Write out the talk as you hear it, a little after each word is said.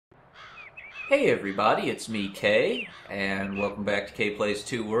Hey everybody, it's me, Kay, and welcome back to Kay Plays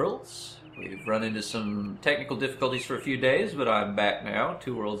Two Worlds. We've run into some technical difficulties for a few days, but I'm back now.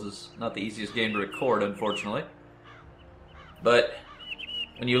 Two Worlds is not the easiest game to record, unfortunately. But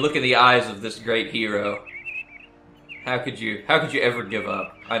when you look in the eyes of this great hero, how could you ever give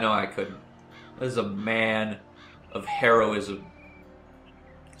up? I know I couldn't. This is a man of heroism.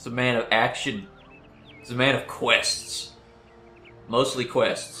 It's a man of action. It's a man of quests. Mostly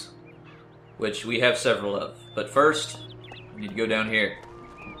quests, which we have several of. But first, we need to go down here.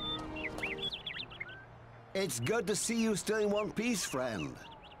 It's good to see you still in one piece, friend.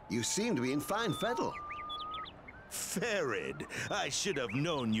 You seem to be in fine fettle. Farid, I should have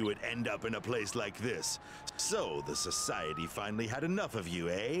known you would end up in a place like this. So the society finally had enough of you,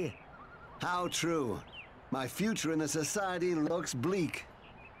 eh? How true. My future in the society looks bleak.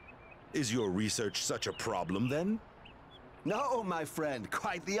 Is your research such a problem, then? No, my friend,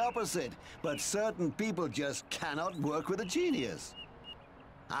 quite the opposite. But certain people just cannot work with a genius.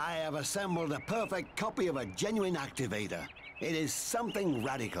 I have assembled a perfect copy of a genuine activator. It is something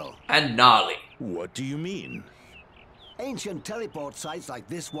radical. And gnarly. What do you mean? Ancient teleport sites like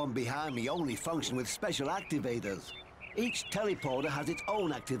this one behind me only function with special activators. Each teleporter has its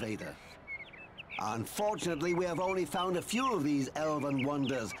own activator. Unfortunately, we have only found a few of these elven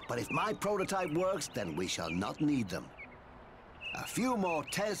wonders, but if my prototype works, then we shall not need them. A few more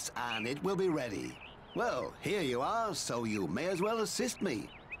tests and it will be ready. Well, here you are, so you may as well assist me,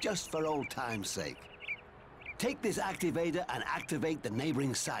 just for old time's sake. Take this activator and activate the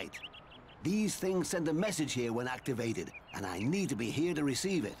neighboring site. These things send a message here when activated, and I need to be here to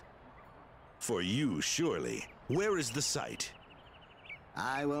receive it. For you, surely. Where is the site?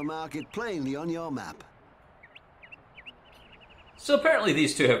 I will mark it plainly on your map. So apparently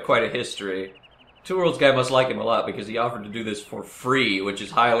these two have quite a history. Two Worlds guy must like him a lot because he offered to do this for free, which is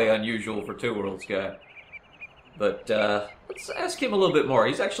highly unusual for Two Worlds guy. But let's ask him a little bit more.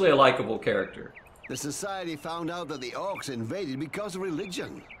 He's actually a likable character. The society found out that the orcs invaded because of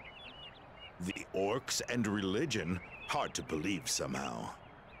religion. The orcs and religion? Hard to believe somehow.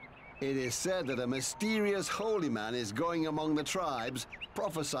 It is said that a mysterious holy man is going among the tribes,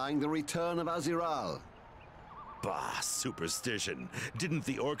 prophesying the return of Aziral. Bah, superstition. Didn't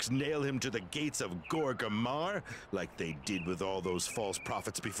the orcs nail him to the gates of Gorgamar, like they did with all those false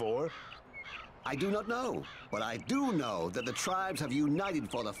prophets before? I do not know, but I do know that the tribes have united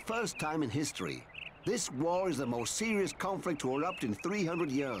for the first time in history. This war is the most serious conflict to erupt in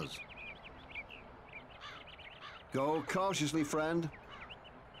 300 years. Go cautiously, friend.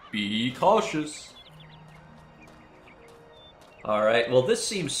 Be cautious. Alright, well this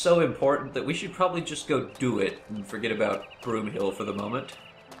seems so important that we should probably just go do it and forget about Broomhill for the moment.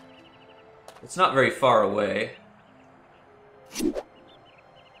 It's not very far away. A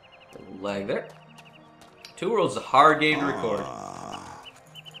little lag there. Two Worlds is a hard game to record.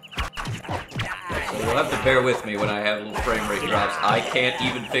 So you'll have to bear with me when I have little frame rate drops. I can't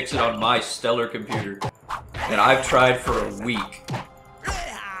even fix it on my stellar computer. And I've tried for a week.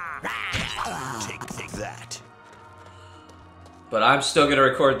 Take that. But I'm still gonna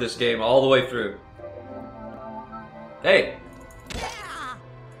record this game all the way through. Hey!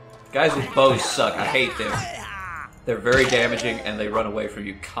 Guys with bows suck. I hate them. They're very damaging and they run away from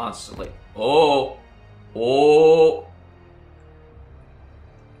you constantly. Oh! Oh!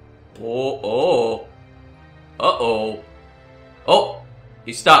 Oh, oh. Uh-oh. Oh!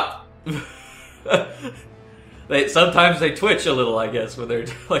 He stopped. Sometimes they twitch a little, I guess, when they're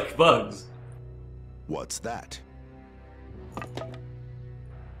like bugs. What's that?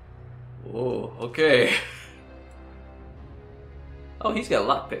 Oh, okay. Oh, he's got a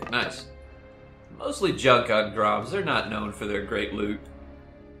lockpick. Nice. Mostly junk on Groms. They're not known for their great loot.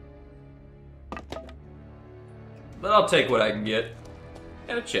 But I'll take what I can get.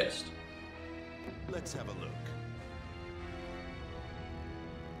 And a chest. Let's have a look.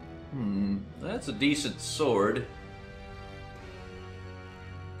 That's a decent sword.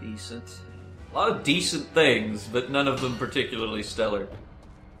 Decent. A lot of decent things, but none of them particularly stellar.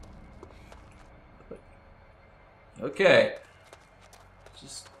 Okay.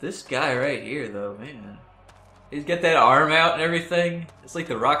 Just this guy right here, though, man. He's got that arm out and everything. It's like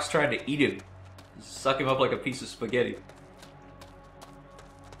the rock's trying to eat him. Just suck him up like a piece of spaghetti.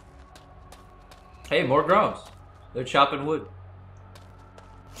 Hey, more Groms. They're chopping wood.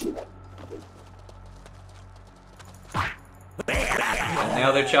 And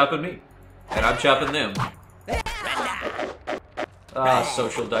now they're chopping me. And I'm chopping them. Ah,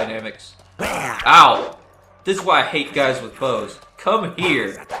 social dynamics. Ow! This is why I hate guys with bows. Come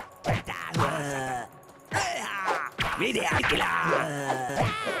here.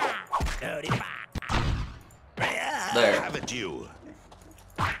 There. Have it you.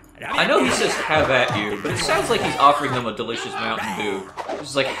 I know he says have at you, but it sounds like he's offering them a delicious Mountain Dew.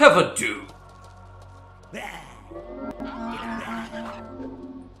 He's like, have a dew.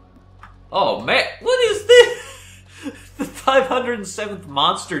 Oh man, what is this? The 507th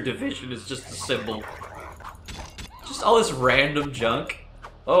Monster Division is just a symbol. Just all this random junk.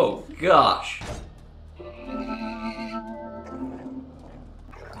 Oh gosh.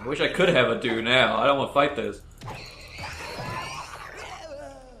 I wish I could have a dew now. I don't want to fight this.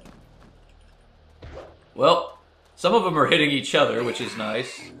 Well, some of them are hitting each other, which is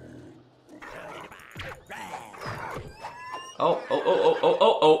nice. Oh, oh, oh, oh, oh,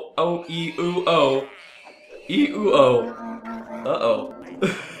 oh, oh, oh, E-oo-oh. E-oo-oh. Uh-oh.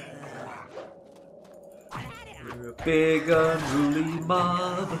 We're a big unruly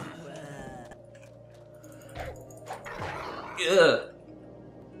mob. Ugh.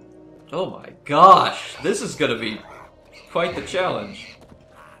 Oh my gosh, this is gonna be quite the challenge.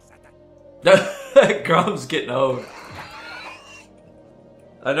 Grom's getting old.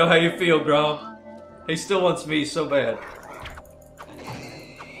 I know how you feel, Grom. He still wants me so bad.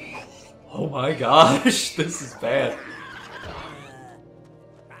 Oh my gosh, this is bad.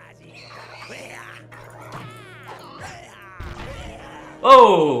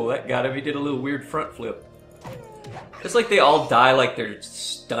 Oh, that got him. He did a little weird front flip. It's like they all die like they're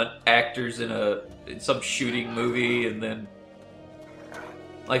stunt actors in some shooting movie, and then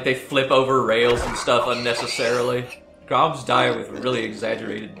like they flip over rails and stuff unnecessarily. Groms die with really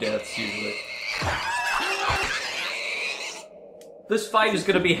exaggerated deaths usually. This fight is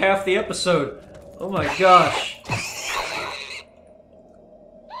gonna be half the episode. Oh my gosh.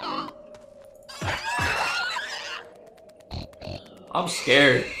 I'm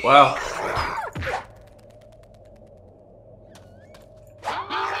scared. Wow.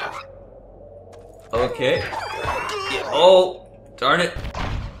 Okay. Yeah. Oh, darn it.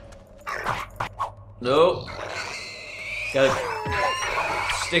 No. Gotta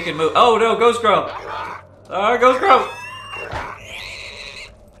stick and move. Oh no, Ghost Grom. Ghost Grom.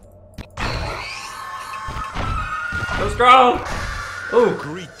 Ghost Grom. Oh.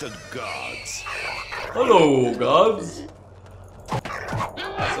 Greet the gods. Hello, gods.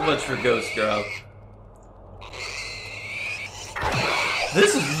 So much for Ghost Grom.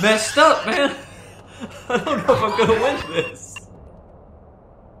 This is messed up, man. I don't know if I'm gonna win this.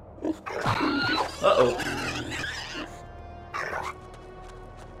 Uh-oh.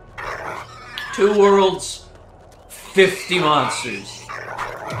 2 worlds, 50 monsters.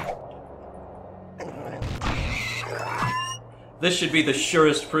 This should be the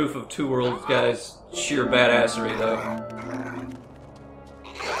surest proof of 2 worlds, guys. Sheer badassery, though.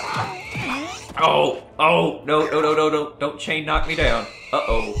 Oh! Oh! No, no, no, no, no. Don't chain knock me down.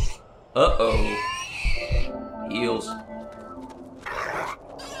 Uh-oh. Uh-oh. Heals.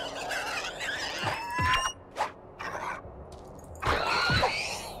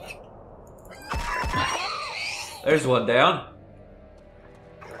 There's one down.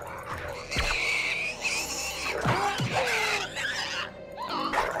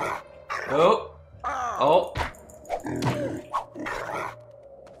 Oh. Oh.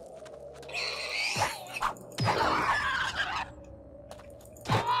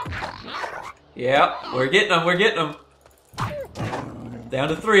 Yeah, we're getting them, we're getting them. Down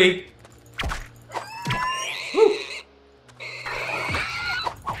to 3. Woo.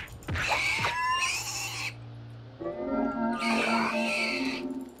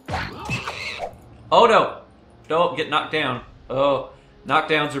 Oh no! Don't get knocked down. Oh,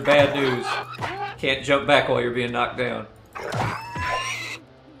 knockdowns are bad news. Can't jump back while you're being knocked down.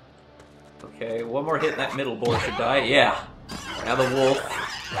 Okay, one more hit and that middle boy should die. Yeah. Now the wolf.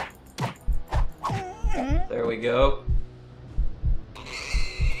 There we go.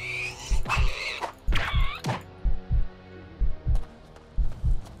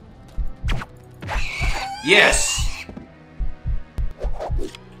 Yes!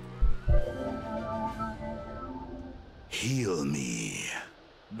 Heal me.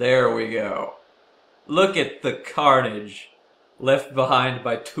 There we go. Look at the carnage left behind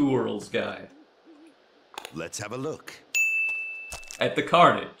by Tourle's guy. Let's have a look. At the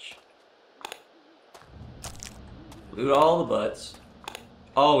carnage. Loot all the butts.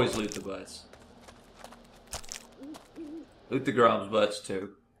 Always loot the butts. Loot the Grom's butts too.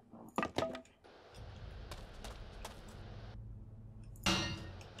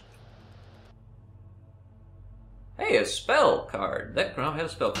 Hey, a spell card. That Grom had a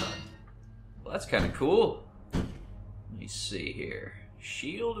spell card. Well, that's kind of cool. Let me see here.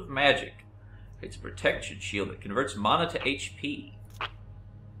 Shield of Magic. It's a protection shield that converts mana to HP.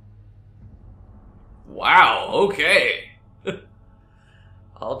 Wow, okay.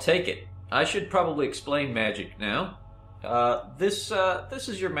 I'll take it. I should probably explain magic now. This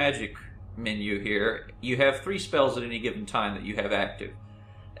is your magic menu here. You have 3 spells at any given time that you have active.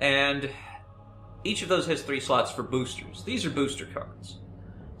 And each of those has 3 slots for boosters. These are booster cards.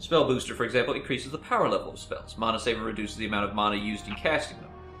 Spell Booster, for example, increases the power level of spells. Mana Saver reduces the amount of mana used in casting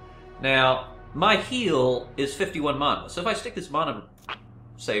them. Now, my heal is 51 mana, so if I stick this Mana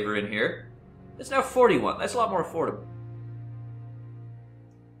Saver in here, it's now 41. That's a lot more affordable.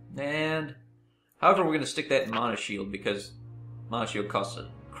 And, however, we're going to stick that in Mana Shield, because Mana Shield costs a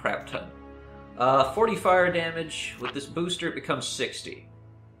crap ton. 40 fire damage. With this booster, it becomes 60.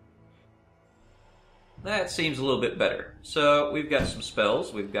 That seems a little bit better. So, we've got some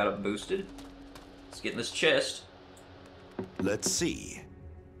spells. We've got them boosted. Let's get in this chest. Let's see.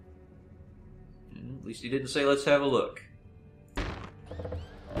 At least he didn't say let's have a look.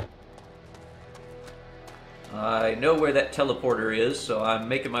 I know where that teleporter is, so I'm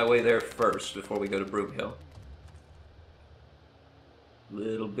making my way there first before we go to Broomhill.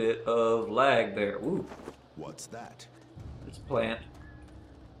 Little bit of lag there. Ooh. What's that? It's a plant.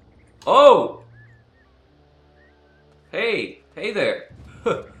 Oh! Hey! Hey there!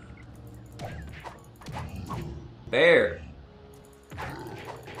 Bear!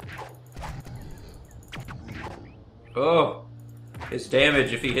 Oh! His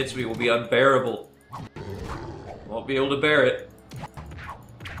damage, if he hits me, will be unbearable. Won't be able to bear it.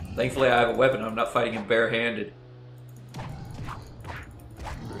 Thankfully, I have a weapon. I'm not fighting him barehanded.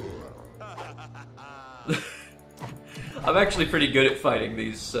 I'm actually pretty good at fighting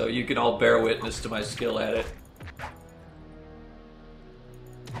these, so you can all bear witness to my skill at it.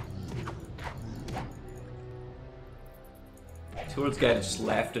 Two Worlds guy just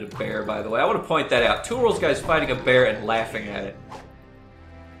laughed at a bear, by the way. I want to point that out. Two Worlds guy's fighting a bear and laughing at it.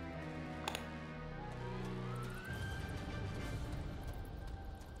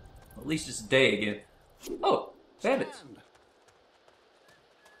 At least it's day again. Oh, bandits.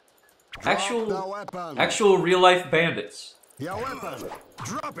 Actual real-life bandits. Your weapon.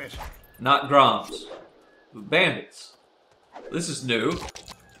 Drop it. Not Groms. Bandits. This is new.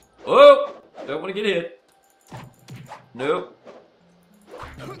 Oh! Don't want to get hit. Nope.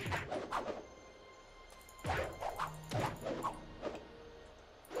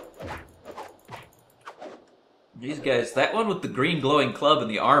 These guys, that one with the green glowing club and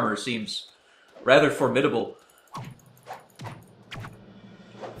the armor seems rather formidable.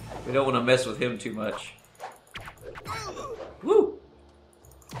 We don't want to mess with him too much. Woo!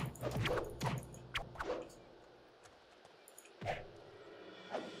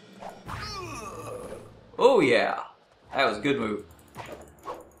 Oh yeah! That was a good move.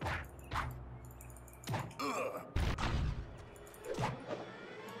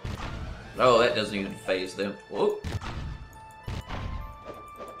 Oh, that doesn't even faze them. Whoa.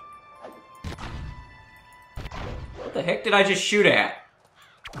 What the heck did I just shoot at?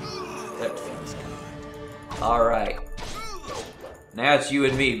 Alright. Now it's you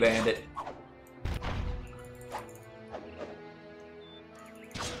and me, bandit.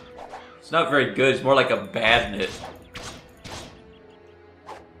 It's not very good, it's more like a badnit.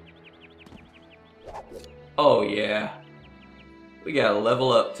 Oh yeah. We gotta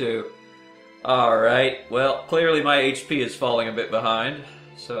level up too. Alright, well, clearly my HP is falling a bit behind,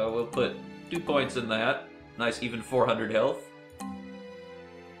 so we'll put 2 points in that. Nice even 400 health.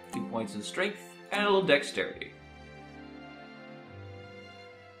 2 points in strength, and a little dexterity.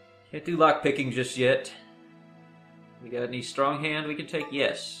 Can't do lockpicking just yet. We got any strong hand we can take?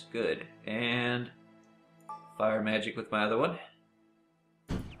 Yes, good. And fire magic with my other one.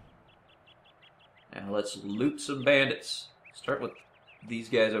 Now let's loot some bandits. Start with these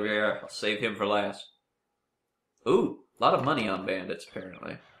guys over here. I'll save him for last. Ooh, a lot of money on bandits,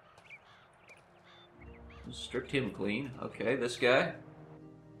 apparently. Stripped him clean. Okay, this guy.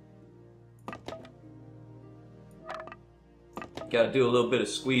 Gotta do a little bit of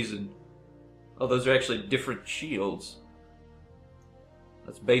squeezing. Oh, those are actually different shields.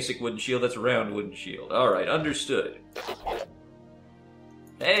 That's basic wooden shield, that's round wooden shield. Alright, understood.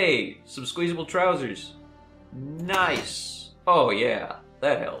 Hey, some squeezable trousers. Nice. Oh yeah,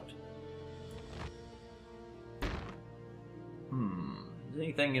 that helped. Is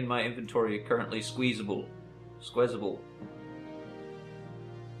anything in my inventory currently squeezable? Squeezable?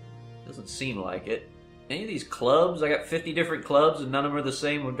 Doesn't seem like it. Any of these clubs? I got 50 different clubs and none of them are the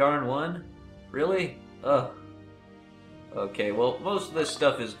same darn one? Really? Ugh. Okay, well, most of this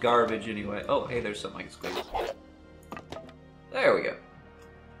stuff is garbage anyway. Oh, hey, there's something I can squeeze. There we go.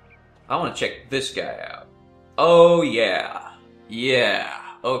 I want to check this guy out. Oh, yeah. Yeah,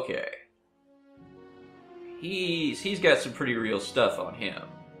 okay. he's got some pretty real stuff on him.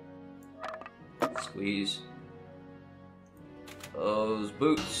 Squeeze. Those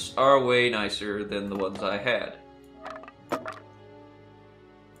boots are way nicer than the ones I had.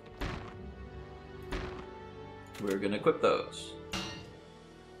 We're gonna equip those.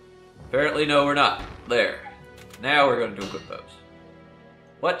 Apparently, no, we're not. There. Now we're going to equip those.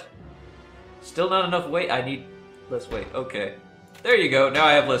 What? Still not enough weight? I need less weight. Okay. There you go. Now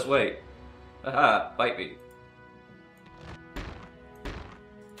I have less weight. Haha, bite me.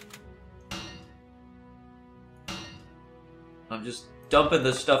 I'm just dumping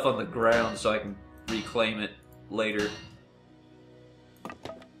this stuff on the ground so I can reclaim it later.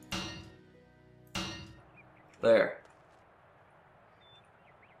 There.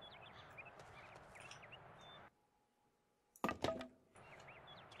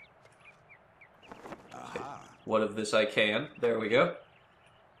 What of this I can. There we go.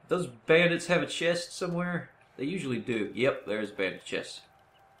 Those bandits have a chest somewhere? They usually do. Yep, there's a bandit chest.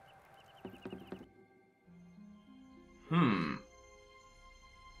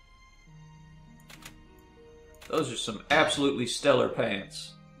 Those are some absolutely stellar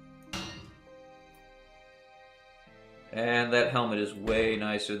pants. And that helmet is way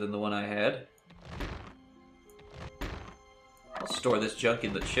nicer than the one I had. I'll store this junk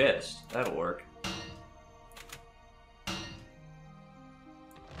in the chest. That'll work.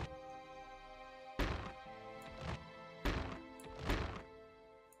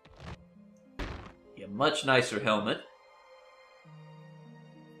 Yeah, much nicer helmet.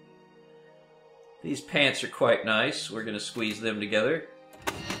 These pants are quite nice. We're gonna squeeze them together.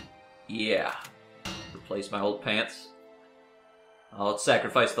 Yeah. Replace my old pants. I'll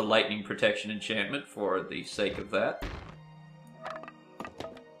sacrifice the lightning protection enchantment for the sake of that.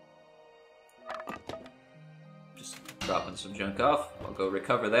 Just dropping some junk off. I'll go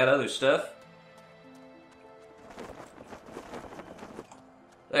recover that other stuff.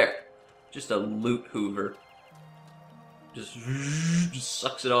 There. Just a loot hoover. Just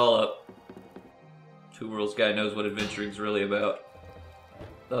sucks it all up. Two Worlds guy knows what adventuring's really about.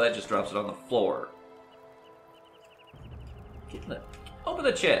 Though that just drops it on the floor. Open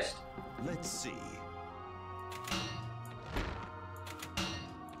the chest. Let's see.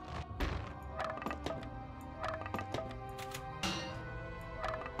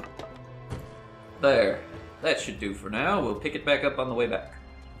 There. That should do for now. We'll pick it back up on the way back.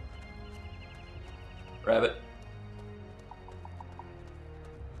 Rabbit.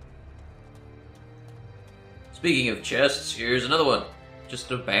 Speaking of chests, here's another one.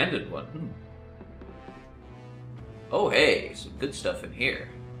 Just an abandoned one. Oh hey, some good stuff in here.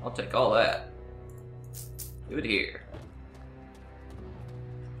 I'll take all that. Give it here.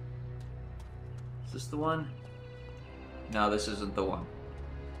 Is this the one? No, this isn't the one.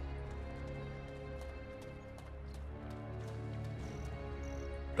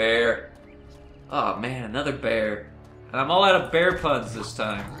 Bear. Oh man, another bear. And I'm all out of bear puns this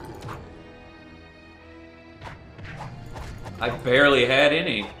time. I barely had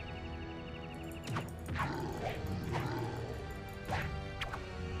any.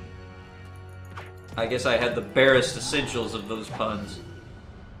 I guess I had the barest essentials of those puns.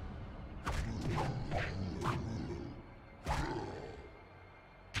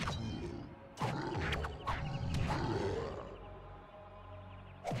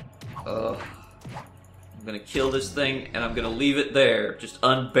 I'm gonna kill this thing and I'm gonna leave it there, just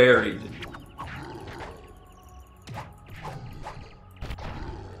unburied.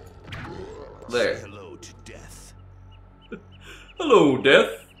 There. Say hello to death. Hello,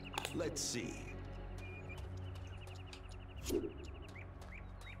 Death. Let's see.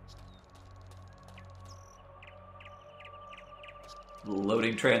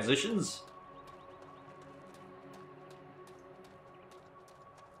 Loading transitions.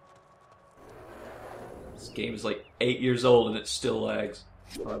 This game is like 8 years old and it still lags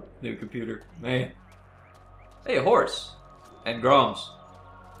on a new computer. Man. Hey, a horse. And Groms.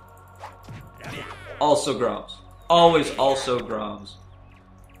 Also Groms. Always also Groms.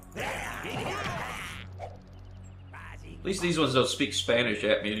 At least these ones don't speak Spanish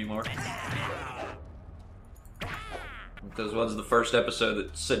at me anymore. Those ones in the first episode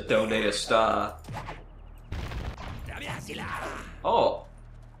that said "Donde está?" Oh.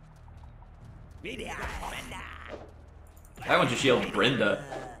 That one just yelled Brenda.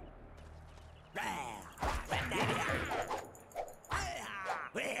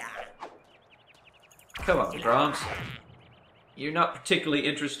 Come on, Groms. You're not particularly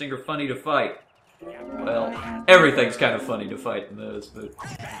interesting or funny to fight. Well, everything's kind of funny to fight in those, but...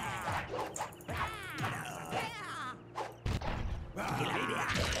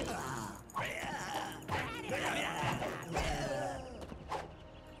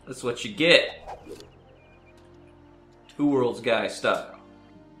 That's what you get. Two Worlds guy style.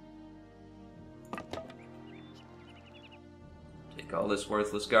 Take all this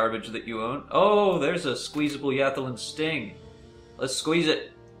worthless garbage that you own. Oh, there's a squeezable Yathalan Sting. Let's squeeze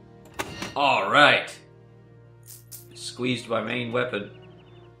it. Alright. Squeezed my main weapon.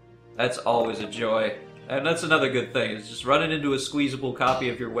 That's always a joy. And that's another good thing, is just running into a squeezable copy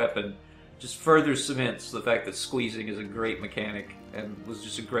of your weapon just further cements the fact that squeezing is a great mechanic and was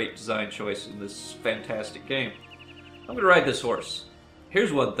just a great design choice in this fantastic game. I'm going to ride this horse.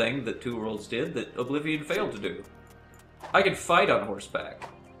 Here's one thing that Two Worlds did that Oblivion failed to do. I can fight on horseback.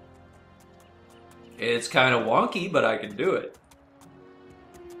 It's kind of wonky, but I can do it.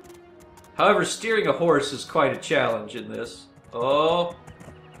 However, steering a horse is quite a challenge in this. Oh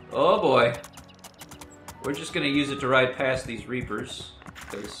boy. We're just going to use it to ride past these Reapers,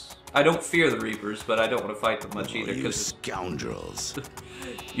 because I don't fear the Reapers, but I don't want to fight them much either. You scoundrels.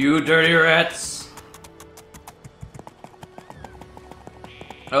 You dirty rats.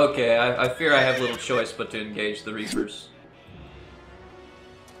 Okay, I fear I have little choice but to engage the Reapers.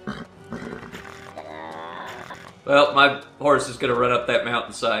 Well, my horse is going to run up that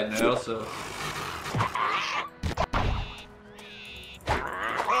mountainside now, so...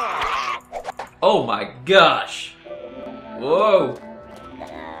 Oh my gosh! Whoa!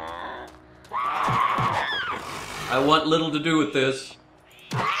 I want little to do with this.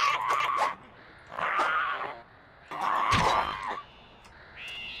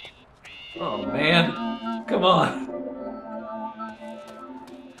 Oh man, come on.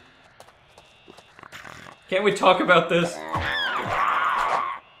 Can't we talk about this?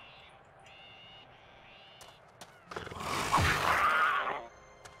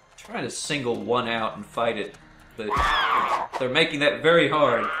 Trying to single one out and fight it, but they're making that very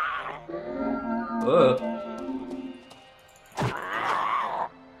hard. Ugh.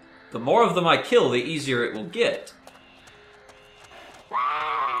 The more of them I kill, the easier it will get.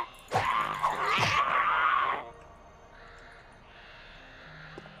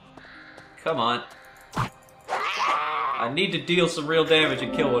 Come on. I need to deal some real damage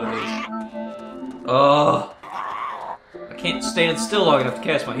and kill one of these. Oh. I can't stand still long enough to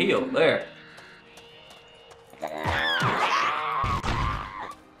cast my heal. There.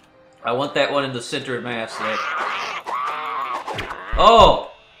 I want that one in the center of mass there. Oh!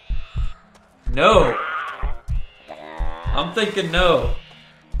 No! I'm thinking no.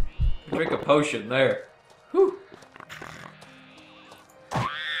 Drink a potion there. Whew.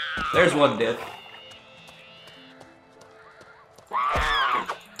 There's one dead.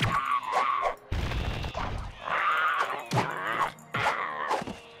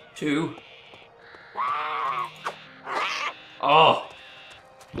 Two. Oh!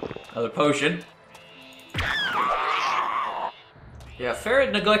 Another potion. Yeah,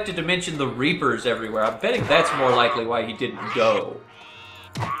 Ferret neglected to mention the Reapers everywhere. I'm betting that's more likely why he didn't go.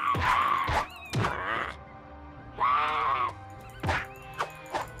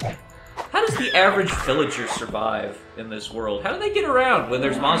 How does the average villager survive in this world? How do they get around when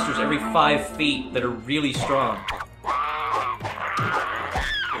there's monsters every 5 feet that are really strong?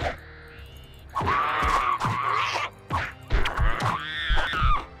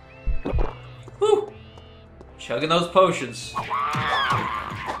 Whew! Chugging those potions.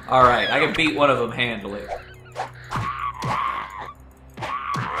 Alright, I can beat one of them handily.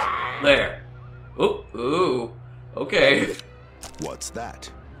 There. Ooh, ooh. Okay. What's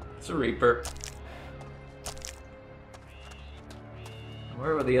that? It's a Reaper.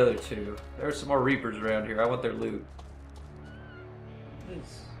 Where were the other two? There are some more Reapers around here. I want their loot.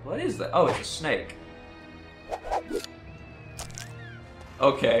 What is that? Oh, it's a snake.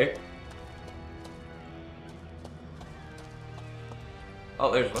 Okay.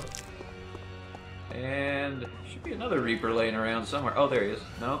 Oh, there's one. And should be another Reaper laying around somewhere. Oh, there he is.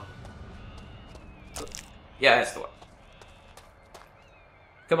 No. Yeah, that's the one.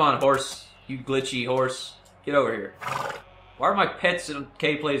 Come on, horse. You glitchy horse. Get over here. Why are my pets in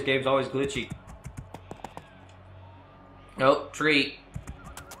K Plays games always glitchy? Oh, tree.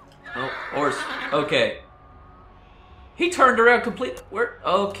 Oh, horse. Okay. He turned around completely. Where?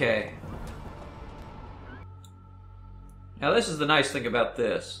 Okay. Now this is the nice thing about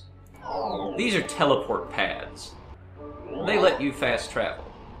this. These are teleport pads. They let you fast travel.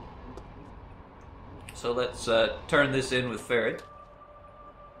 So let's turn this in with Ferret.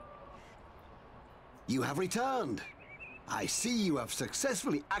 You have returned. I see you have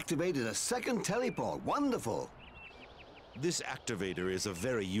successfully activated a second teleport. Wonderful. This activator is a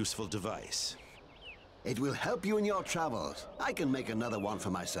very useful device. It will help you in your travels. I can make another one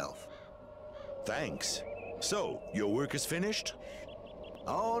for myself. Thanks. So, your work is finished?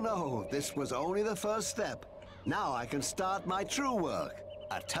 Oh no, this was only the first step. Now I can start my true work,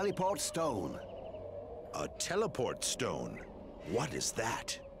 a teleport stone. A teleport stone? What is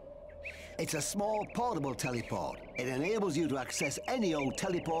that? It's a small portable teleport. It enables you to access any old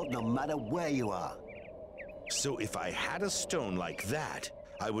teleport no matter where you are. So if I had a stone like that,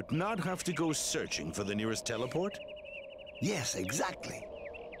 I would not have to go searching for the nearest teleport? Yes, exactly.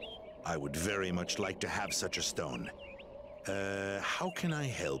 I would very much like to have such a stone. How can I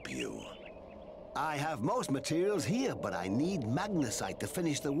help you? I have most materials here, but I need magnesite to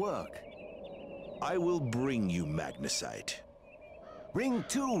finish the work. I will bring you magnesite. Bring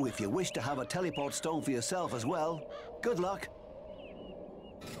two if you wish to have a teleport stone for yourself as well. Good luck.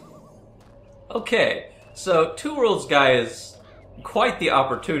 Okay, so Two Worlds guy is quite the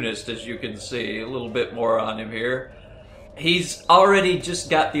opportunist, as you can see. A little bit more on him here. He's already just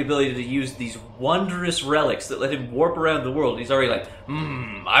got the ability to use these wondrous relics that let him warp around the world. He's already like,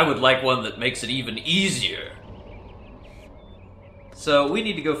 I would like one that makes it even easier. So we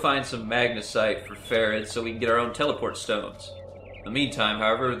need to go find some magnesite for Farad so we can get our own teleport stones. In the meantime,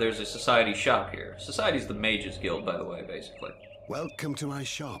 however, there's a society shop here. Society's the Mages Guild, by the way, basically. Welcome to my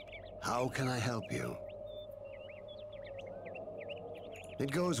shop. How can I help you?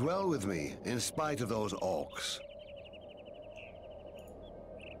 It goes well with me, in spite of those orcs.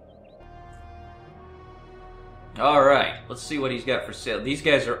 Alright, let's see what he's got for sale. These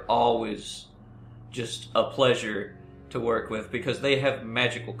guys are always just a pleasure to work with because they have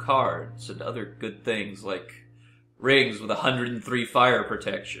magical cards and other good things like rings with 103 fire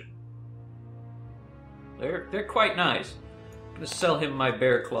protection. They're quite nice. I'm gonna sell him my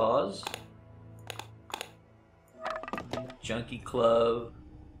bear claws. Junkie club.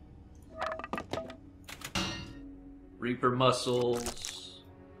 Reaper muscles.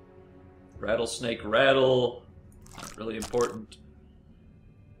 Rattlesnake rattle. Not really important.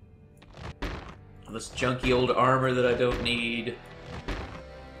 This junky old armor that I don't need.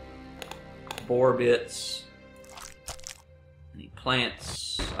 Boar bits. Any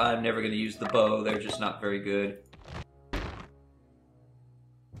plants. I'm never going to use the bow. They're just not very good.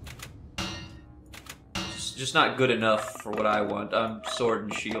 Just not good enough for what I want. I'm sword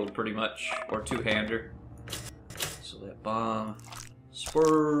and shield pretty much. Or two-hander. So that bomb.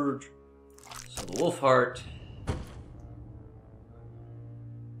 Spurge. So the wolf heart.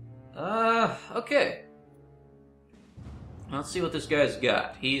 Okay. Let's see what this guy's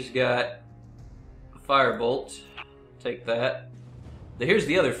got. He's got a firebolt. Take that. Here's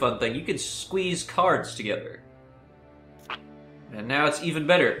the other fun thing. You can squeeze cards together. And now it's even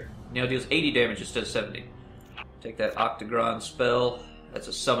better. Now it deals 80 damage instead of 70. Take that Octagon spell. That's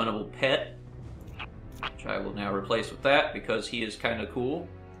a summonable pet. Which I will now replace with that because he is kind of cool.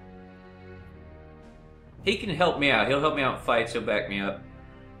 He can help me out. He'll help me out in fights. He'll back me up.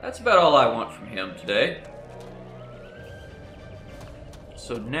 That's about all I want from him today.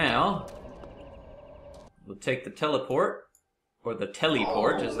 So now, we'll take the teleport, or the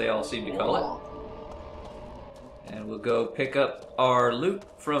teleport as they all seem to call it. And we'll go pick up our loot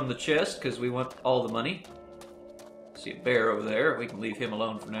from the chest because we want all the money. See a bear over there. We can leave him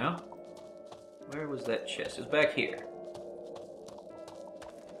alone for now. Where was that chest? It was back here.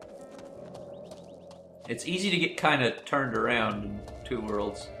 It's easy to get kind of turned around in Two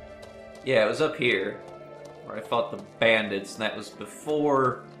Worlds. Yeah, it was up here where I fought the bandits, and that was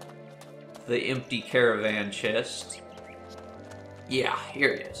before the empty caravan chest. Yeah, here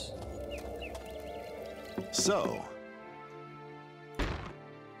it is. So,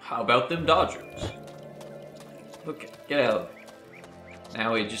 how about them Dodgers? Okay, get out.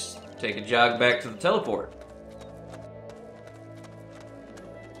 Now we just take a jog back to the teleport.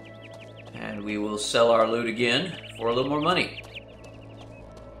 And we will sell our loot again for a little more money.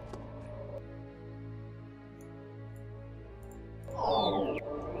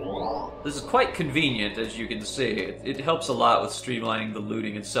 This is quite convenient, as you can see. It helps a lot with streamlining the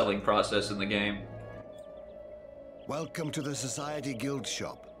looting and selling process in the game. Welcome to the Society Guild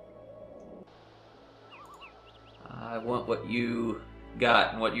shop. I want what you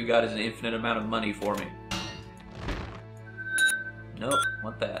got, and what you got is an infinite amount of money for me. Nope,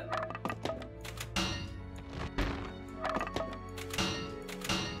 want that.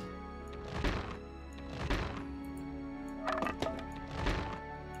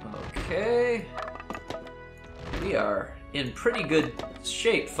 Okay. We are in pretty good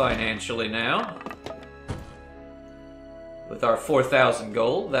shape financially now. With our 4,000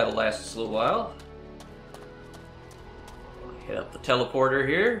 gold, that'll last us a little while. Hit up the teleporter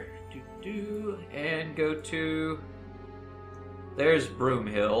here. And go to... There's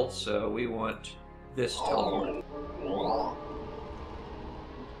Broomhill, so we want this teleport.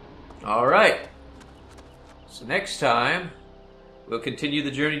 Alright. So next time, we'll continue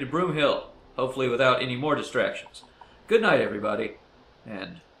the journey to Broomhill, hopefully without any more distractions. Good night, everybody,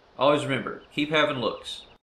 and always remember, keep having looks.